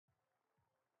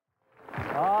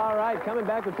coming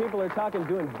back with People Are Talking,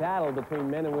 doing battle between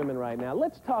men and women right now.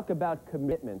 Let's talk about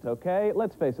commitment, okay?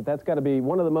 Let's face it, that's got to be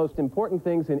one of the most important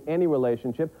things in any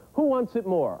relationship. Who wants it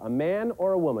more, a man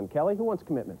or a woman? Kelly, who wants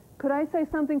commitment? Could I say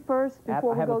something first before we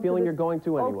go to I have a feeling you're going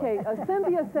to anyway. Okay,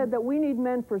 Cynthia said that we need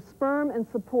men for sperm and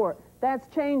support. That's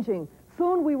changing.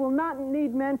 Soon we will not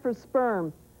need men for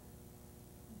sperm.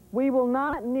 We will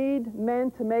not need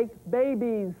men to make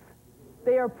babies.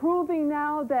 They are proving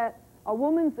now that a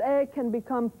woman's egg can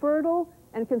become fertile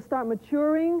and can start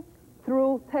maturing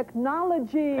through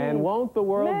technology. And won't the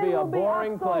world be a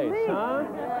boring place, huh?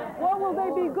 What will they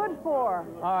be good for?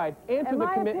 All right, answer the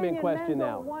commitment question now.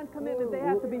 Men don't want commitment. They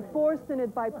have to be forced in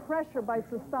it by pressure, by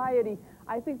society.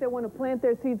 I think they want to plant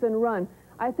their seeds and run.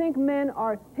 I think men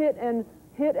are hit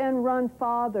and run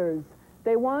fathers.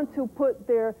 They want to put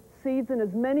their seeds in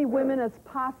as many women as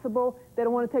possible. They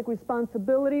don't want to take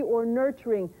responsibility or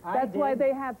nurturing. That's why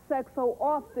they have sex so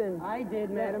often. I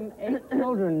did, madam. 8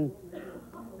 children.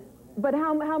 But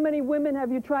how many women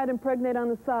have you tried to impregnate on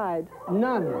the side?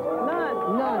 None. None.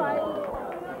 None. All right.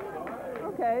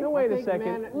 Okay. Now, wait a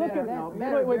second. Look at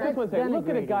just one second. Look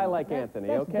at a guy like Anthony,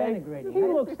 okay? He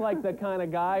looks like the kind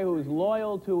of guy who's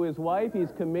loyal to his wife.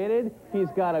 He's committed. He's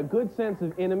got a good sense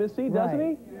of intimacy, doesn't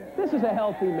he? This is a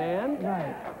healthy man.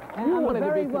 Right. And You wanted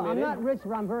to be committed. I'm not rich,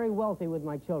 but I'm very wealthy with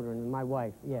my children and my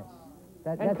wife, yes.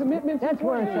 And commitment's that's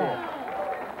where it's at.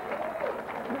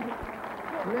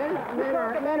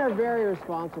 Men are very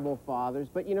responsible fathers,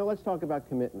 but, you know, let's talk about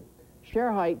commitment. Cher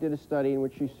Haidt did a study in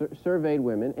which she surveyed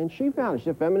women, and she found, she's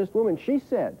a feminist woman, she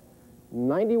said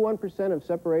 91% of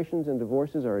separations and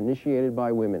divorces are initiated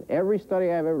by women. Every study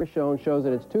I've ever shown shows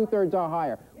that it's 2/3 or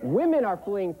higher. Women are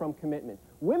fleeing from commitment.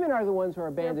 Women are the ones who are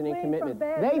abandoning commitment.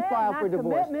 They file for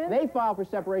divorce. They file for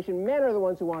separation. Men are the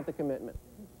ones who want the commitment.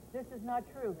 This is not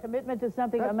true. Commitment is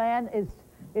something a man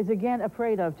is again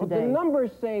afraid of today. Well, the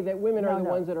numbers say that women are the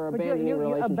ones that are abandoning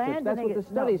relationships. That's what the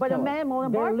studies tell us. But a man won't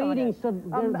embark on it.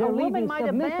 They're leaving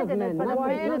submissive men. But a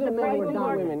man is afraid to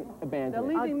embark. Women abandon.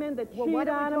 They're leaving men that cheat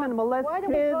on them and molest kids. Why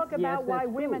don't we talk about why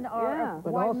women are,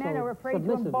 why men are afraid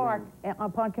to embark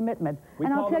upon commitment?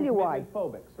 And I'll tell you why.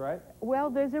 Phobics, right? Well,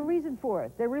 there's a reason for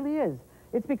it. There really is.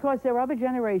 It's because they're of a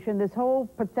generation, this whole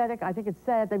pathetic, I think it's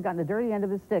sad, they've gotten the dirty end of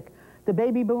the stick. The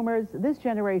baby boomers, this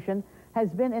generation, has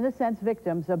been, in a sense,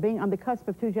 victims of being on the cusp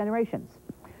of 2 generations.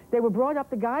 They were brought up,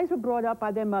 the guys were brought up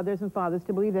by their mothers and fathers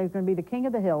to believe they're going to be the king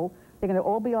of the hill. They're going to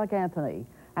all be like Anthony.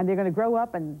 And they're going to grow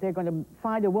up and they're going to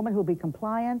find a woman who will be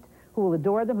compliant, who will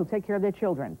adore them, who will take care of their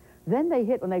children. Then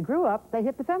when they grew up, they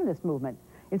hit the feminist movement.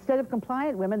 Instead of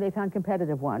compliant women, they found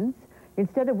competitive ones.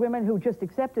 Instead of women who just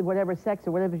accepted whatever sex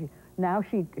or whatever, now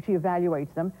she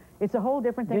evaluates them. It's a whole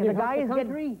different thing. The guy is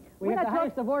getting. We have the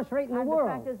highest divorce rate in the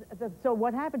world. The fact is, so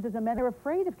what happens is the men are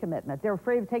afraid of commitment. They're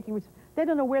afraid of taking. They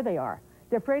don't know where they are.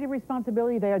 They're afraid of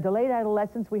responsibility. They are delayed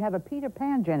adolescence. We have a Peter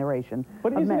Pan generation.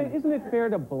 But isn't it fair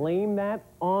to blame that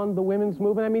on the women's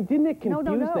movement? I mean, didn't it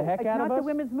confuse the heck out of us? It's not the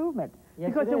women's movement. Yes,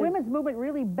 because the women's movement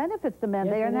really benefits the men.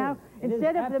 Yes, they are now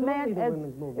instead of the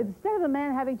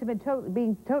man having to be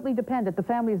being totally dependent, the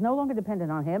family is no longer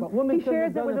dependent on him. He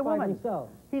shares it with a woman.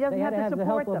 He doesn't have to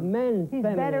support them. He's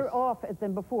better off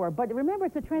than before. But remember,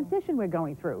 it's a transition we're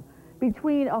going through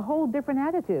between a whole different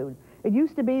attitude. It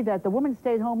used to be that the woman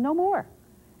stayed home no more.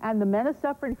 And the men are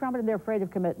suffering from it, and they're afraid of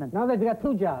commitment. Now they've got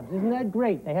 2 jobs. Isn't that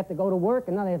great? They have to go to work,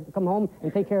 and now they have to come home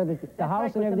and take care of the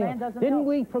house and everything. Didn't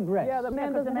we progress? Yeah, the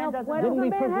man doesn't help. Why Didn't doesn't we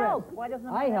the man progress? help? Why doesn't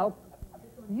the I man help.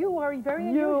 You are very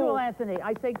unusual, Anthony.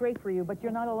 I say great for you, but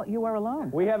you're not. You are alone.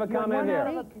 We have a comment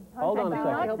here. Hold on a second.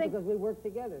 I help because we work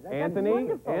together. Anthony,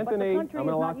 I'm going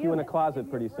to lock you in a closet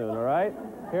pretty soon, all right?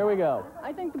 Here we go.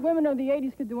 I think the women of the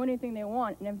 80s could do anything they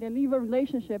want, and if they leave a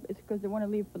relationship, it's because they want to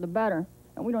leave for the better.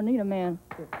 And we don't need a man.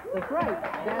 That's right.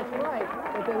 That's right.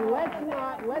 But then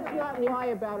let's not lie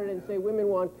about it and say women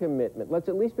want commitment. Let's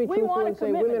at least be truthful and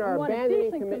say women are abandoning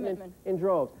commitment in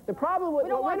droves. The problem with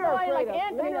what men are afraid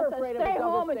of, men are afraid of stay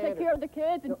home and take care of the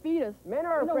kids and feed us. Men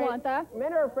are afraid. We don't want that.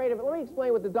 Men are afraid of it. Let me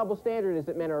explain what the double standard is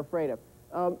that men are afraid of.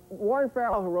 Warren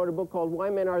Farrell, who wrote a book called Why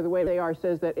Men Are the Way They Are,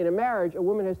 says that in a marriage, a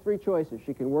woman has 3 choices.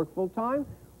 She can work full-time,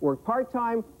 work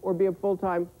part-time, or be a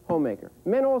full-time homemaker.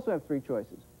 Men also have 3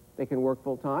 choices. They can work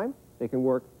full-time, they can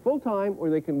work full-time, or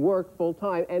they can work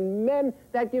full-time. And men,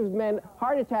 that gives men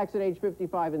heart attacks at age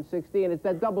 55 and 60, and it's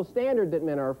that double standard that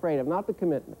men are afraid of, not the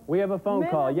commitment. We have a phone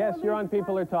call. Yes, you're on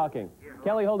People Are Talking. Yeah,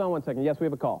 Kelly, hold on one second. Yes, we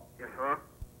have a call. Yes, hello?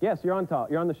 Yes, you're on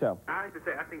the show. I like to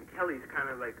say, I think Kelly's kind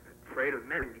of like afraid of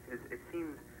men because it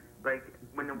seems like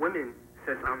when the woman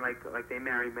says something like they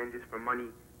marry men just for money,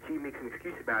 she makes an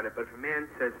excuse about it. But if a man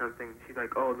says something, she's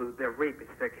like, oh, they're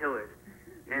rapists, they're killers.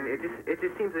 And it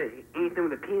just seems that anything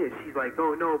with a penis, she's like,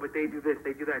 oh no, but they do this,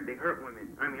 they do that, they hurt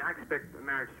women. I mean, I expect a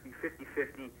marriage to be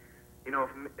 50-50. You know,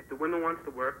 if the woman wants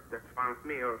to work, that's fine with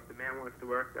me, or if the man wants to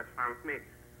work, that's fine with me.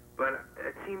 But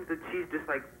it seems that she's just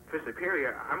like, for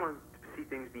superior, I want to see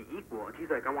things be equal. And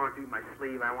she's like, I want to be my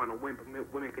slave, I want to win,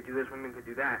 women could do this, women could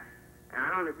do that. And I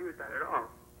don't agree with that at all.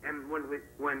 And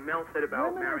when Mel said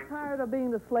about marrying... Women are tired of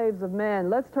being the slaves of men.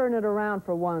 Let's turn it around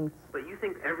for once. But you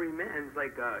think every man's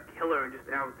like a killer and just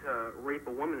out to rape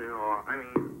a woman and all. I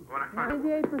mean, when I find...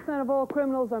 98% of all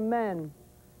criminals are men.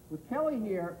 With Kelly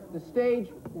here, the stage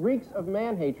reeks of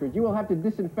man-hatred. You will have to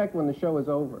disinfect when the show is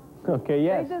over. Okay,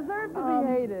 yes. They deserve to be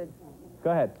hated.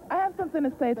 Go ahead. I have something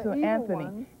to say to Anthony.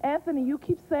 One. Anthony, you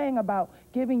keep saying about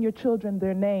giving your children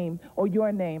their name or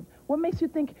your name. What makes you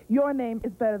think your name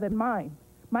is better than mine?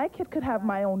 My kid could have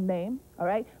my own name, all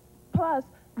right? Plus,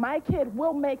 my kid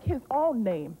will make his own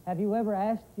name. Have you ever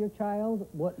asked your child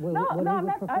what No, he would I'm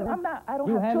not. prefer? I'm not. I don't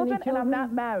You have have any children, and I'm children?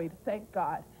 not married. Thank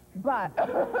God. But,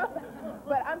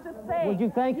 but I'm just saying. Would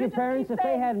you thank your just parents keep if they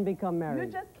saying- hadn't become married?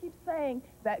 You just keep saying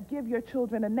that give your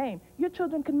children a name. Your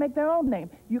children can make their own name.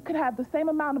 You could have the same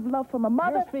amount of love from a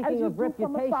mother You're as speaking you of do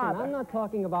from a reputation. father. I'm not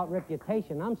talking about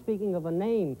reputation. I'm speaking of a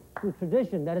name through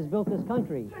tradition that has built this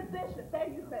country. Tradition. There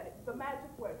you said it. The magic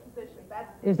word, tradition. That's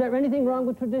Is there anything wrong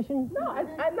with tradition? No,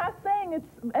 I'm not saying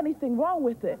it's anything wrong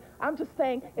with it. I'm just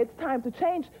saying it's time to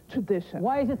change tradition.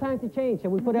 Why is it time to change?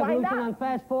 Shall we put Why evolution not? on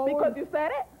fast forward? Because you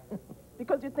said it?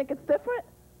 Because you think it's different?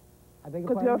 I beg your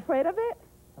Because you're pardon? afraid of it?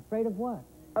 Afraid of what?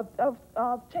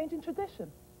 Of changing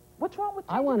tradition. What's wrong with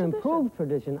changing I want to tradition? improve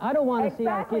tradition. I don't want to see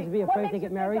our kids be What afraid to makes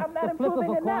get you married. think I'm not The flip of a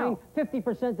improving it coin,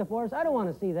 now? 50% divorce. I don't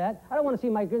want to see that. I don't want to see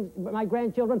my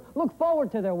grandchildren look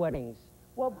forward to their weddings.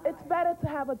 Well, it's better to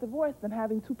have a divorce than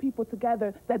having two people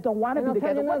together that don't want to And be I'll tell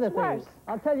together. you another What's thing. worse?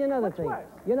 I'll tell you another What's thing. worse?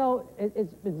 You know,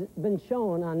 it's been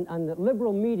shown on the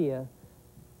liberal media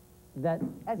that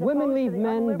As women opposed to leave the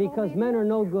men unliberal because media? men are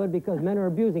no good, because men are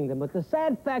abusing them. But the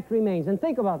sad fact remains, and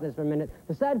think about this for a minute,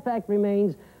 the sad fact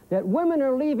remains that women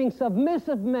are leaving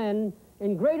submissive men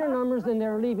in greater numbers than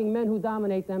they're leaving men who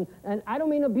dominate them. And I don't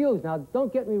mean abuse. Now,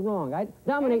 don't get me wrong.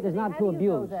 Dominate is not to How do you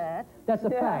know abuse. that? That's a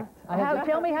fact.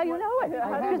 Tell me how you know it.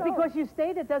 I Just know. because you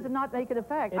state it does not make it a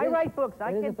fact. I is- write books.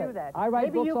 I it is can't a fact. do that. I write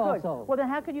Maybe books you could. also. Well, then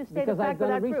how can you state Because a I've fact done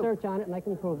without proof? research on it, and I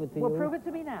can prove it to Well, you. prove it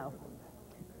to me now.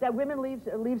 That women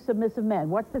leave submissive men.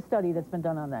 What's the study that's been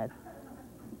done on that?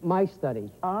 My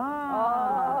study.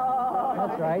 Ah.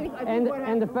 That's right. I think And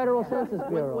what the Federal Census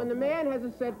Bureau. When the man has a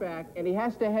setback and he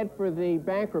has to head for the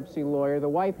bankruptcy lawyer, the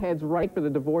wife heads right for the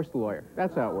divorce lawyer.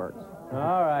 That's how it works.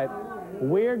 All right.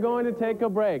 We're going to take a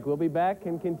break. We'll be back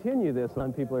and continue this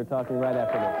on People Are Talking right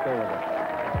after this. Stay with us.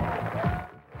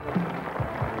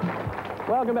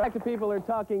 Welcome back to People Are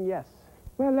Talking. Yes.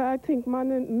 Well, I think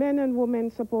men and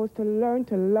women supposed to learn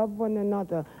to love one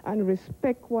another and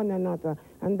respect one another,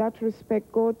 and that respect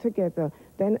go together.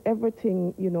 Then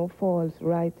everything, you know, falls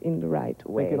right in the right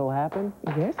way. Think it'll happen?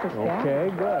 Yes, it can. Okay,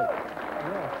 good.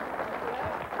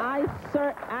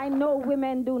 I know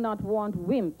women do not want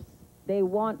wimps. They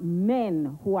want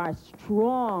men who are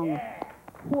strong,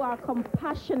 who are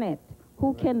compassionate,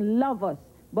 who can love us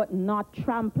but not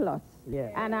trample us. Yeah.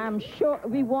 And I'm sure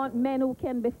we want men who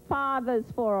can be fathers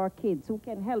for our kids, who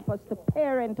can help us to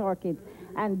parent our kids.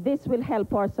 And this will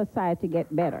help our society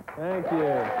get better. Thank you.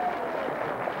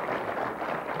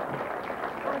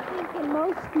 I think in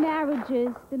most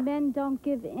marriages, the men don't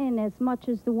give in as much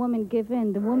as the women give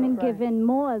in. The women give in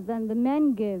more than the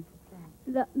men give.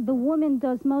 The woman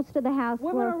does most of the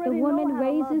housework. The woman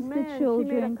raises the children.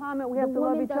 She made a comment, we have to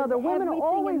love each other. Women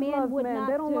always love men.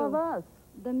 They don't love us.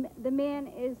 The man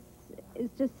is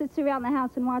just sits around the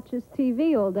house and watches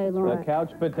TV all day long. The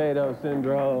couch potato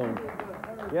syndrome.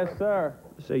 Yes, sir.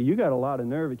 Say, you got a lot of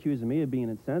nerve accusing me of being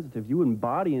insensitive. You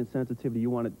embody insensitivity.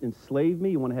 You want to enslave me.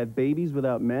 You want to have babies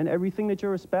without men. Everything that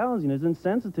you're espousing is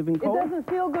insensitive and cold. It doesn't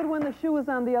feel good when the shoe is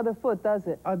on the other foot, does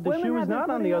it? The shoe is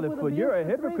not on the other foot. You're a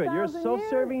hypocrite. You're a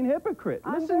self-serving hypocrite.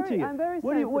 Listen to you. I'm very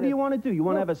What do you want to do? You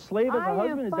want to have a slave as a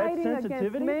husband? Is that I am fighting sensitivity?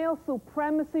 against male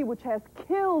supremacy, which has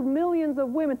killed millions of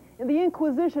women. In the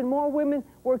Inquisition, more women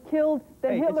were killed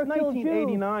than Hitler killed Jews. It's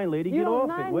 1989, lady. Get off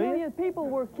it, will you? 9 million people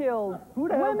were killed. Who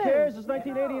the hell cares? It's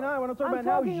 1989. What I'm talking about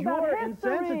now is you're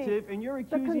insensitive and you're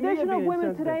accusing me of being insensitive. The condition of women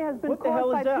insensitive. today has been What the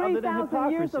hell caused is by that other than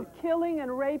 3,000 years hypocrisy? of killing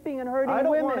and raping and hurting I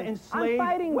don't women. want to enslave. I'm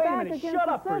fighting Wait a back minute. against Shut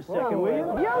the up for a system. second, will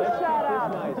you? You shut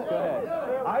up. Nice. Go ahead.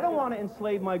 I don't want to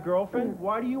enslave my girlfriend.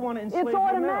 Why do you want to enslave It's your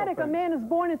automatic. A girlfriend? man is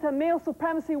born into a male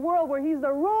supremacy world where he's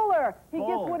the ruler. He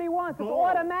gets what he wants. It's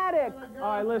automatic.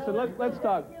 All right, listen, let's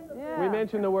talk. We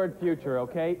mentioned the word future,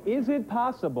 okay? Is it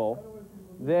possible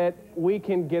that we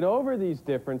can get over these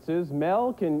differences.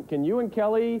 Mel, can you and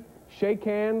Kelly shake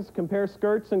hands, compare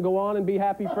skirts, and go on and be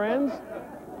happy friends?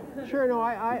 Sure, no,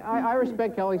 I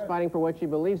respect Kelly's fighting for what she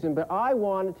believes in, but I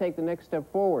want to take the next step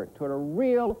forward toward a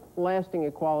real, lasting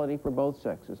equality for both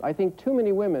sexes. I think too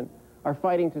many women are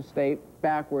fighting to stay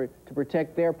backward, to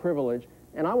protect their privilege,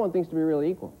 and I want things to be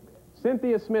really equal.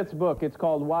 Cynthia Smith's book, it's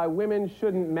called Why Women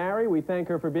Shouldn't Marry. We thank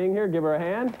her for being here. Give her a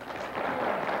hand.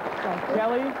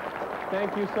 Kelly,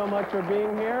 thank you so much for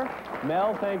being here.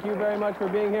 Mel, thank you very much for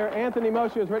being here. Anthony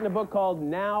Moshe has written a book called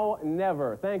Now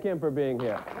Never. Thank him for being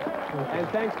here. And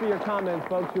thanks for your comments,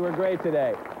 folks. You were great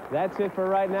today. That's it for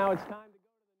right now. It's time.